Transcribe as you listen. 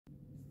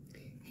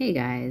Hey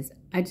guys,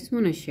 I just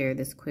want to share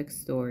this quick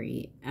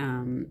story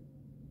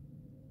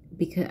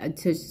because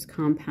to just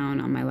compound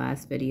on my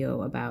last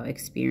video about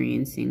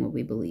experiencing what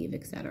we believe,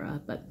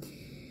 etc. But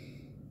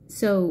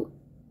so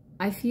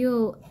I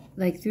feel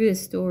like through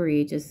this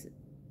story just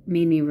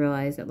made me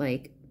realize that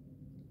I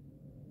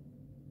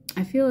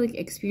feel like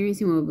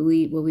experiencing what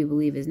we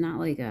believe is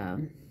not like a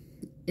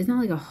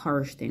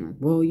harsh thing, like,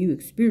 well, you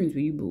experience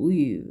what you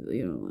believe,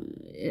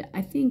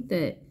 I think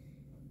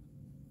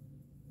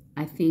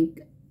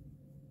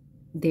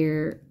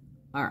there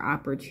are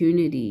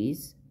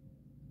opportunities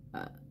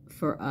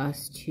for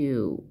us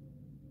to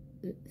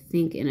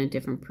think in a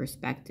different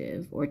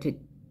perspective, or to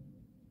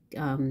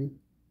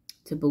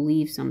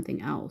believe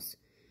something else,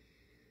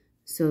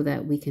 so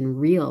that we can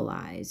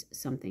realize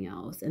something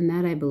else. And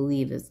that, I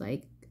believe, is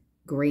like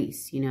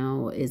grace,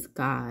 is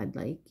God,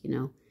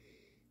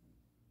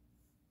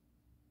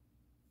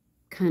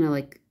 kind of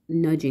like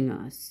nudging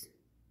us.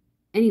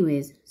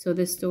 Anyways, so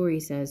this story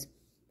says,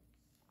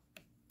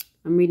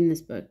 I'm reading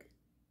this book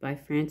by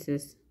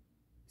Frances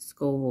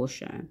Scovel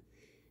Shah.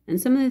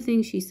 And some of the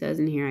things she says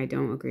in here I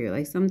don't agree with.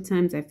 Like,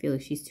 sometimes I feel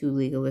like she's too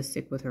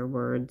legalistic with her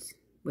words,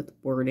 with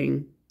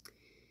wording.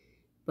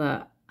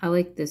 But I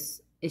like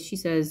this. She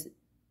says,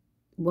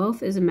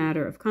 wealth is a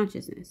matter of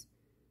consciousness.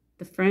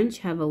 The French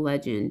have a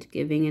legend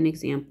giving an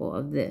example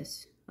of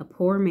this. A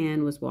poor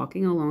man was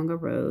walking along a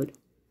road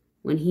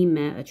when he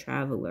met a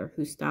traveler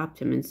who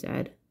stopped him and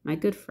said, "My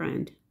good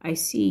friend, I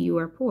see you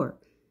are poor.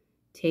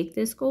 Take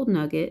this gold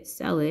nugget,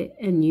 sell it,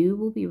 and you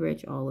will be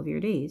rich all of your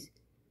days."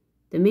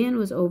 The man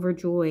was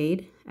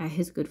overjoyed at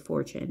his good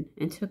fortune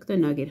and took the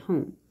nugget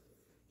home.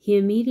 He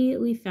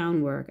immediately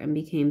found work and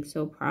became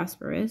so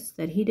prosperous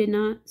that he did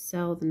not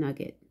sell the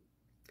nugget.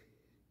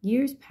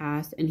 Years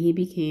passed and he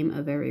became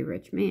a very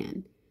rich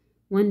man.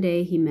 One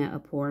day he met a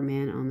poor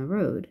man on the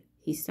road.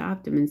 He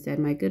stopped him and said,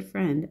 "My good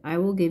friend, I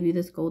will give you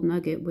this gold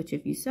nugget, which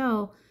if you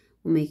sell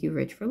will make you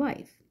rich for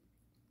life."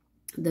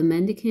 The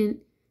mendicant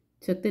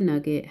took the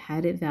nugget,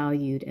 had it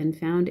valued, and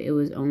found it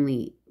was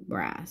only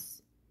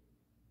brass.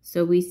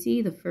 So we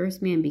see the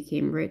first man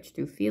became rich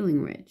through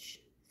feeling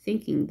rich,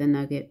 thinking the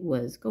nugget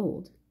was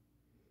gold.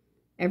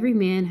 Every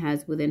man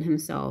has within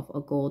himself a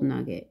gold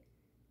nugget.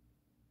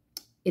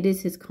 It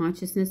is his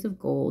consciousness of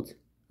gold,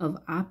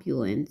 of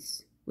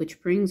opulence,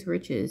 which brings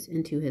riches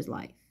into his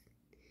life.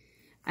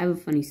 I have a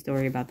funny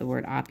story about the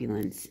word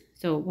opulence.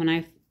 So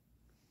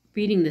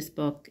reading this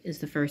book is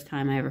the first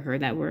time I ever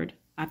heard that word,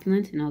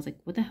 opulence, and I was like,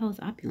 what the hell is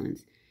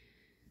opulence?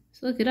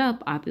 So look it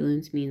up.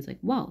 Opulence means like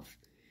wealth.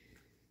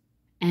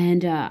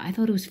 And I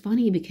thought it was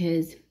funny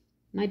because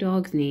my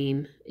dog's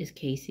name is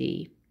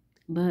Casey,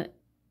 but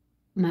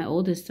my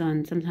oldest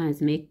son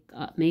sometimes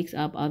makes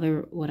up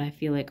other what I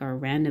feel like are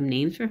random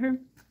names for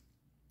her.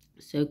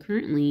 So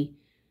currently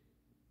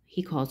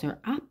he calls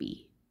her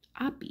Oppie.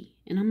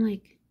 And I'm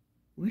like,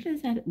 where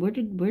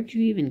did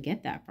you even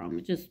get that from?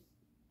 He's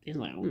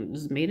like, oh, I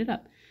just made it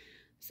up.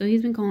 So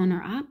he's been calling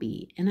her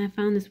Oppie, and I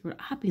found this word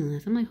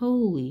opulence. I'm like,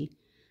 holy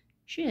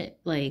shit,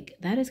 like,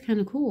 that is kind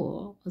of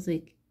cool. I was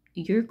like,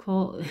 we're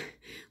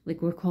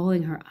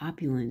calling her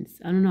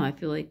opulence. I don't know, I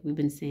feel like we've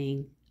been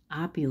saying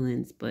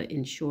opulence, but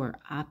in short,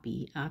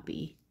 opulence.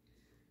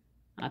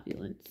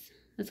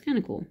 That's kind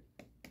of cool.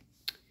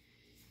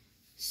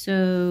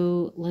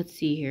 So let's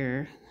see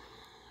here.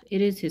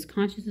 It is his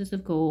consciousness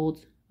of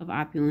gold, of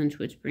opulence,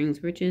 which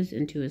brings riches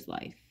into his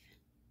life.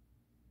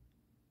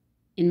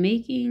 In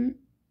making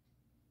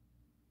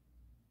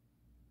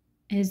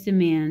his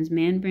demands,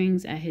 man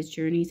brings at his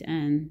journey's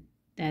end.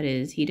 That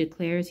is, he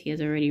declares he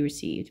has already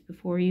received.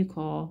 Before you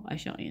call, I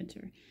shall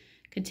answer.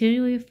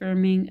 Continually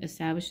affirming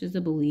establishes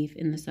the belief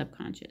in the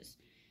subconscious.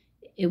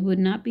 It would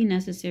not be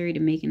necessary to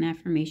make an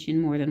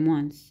affirmation more than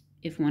once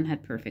if one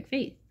had perfect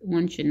faith.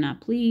 One should not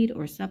plead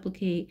or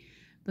supplicate,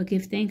 but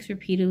give thanks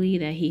repeatedly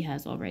that he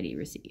has already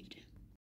received.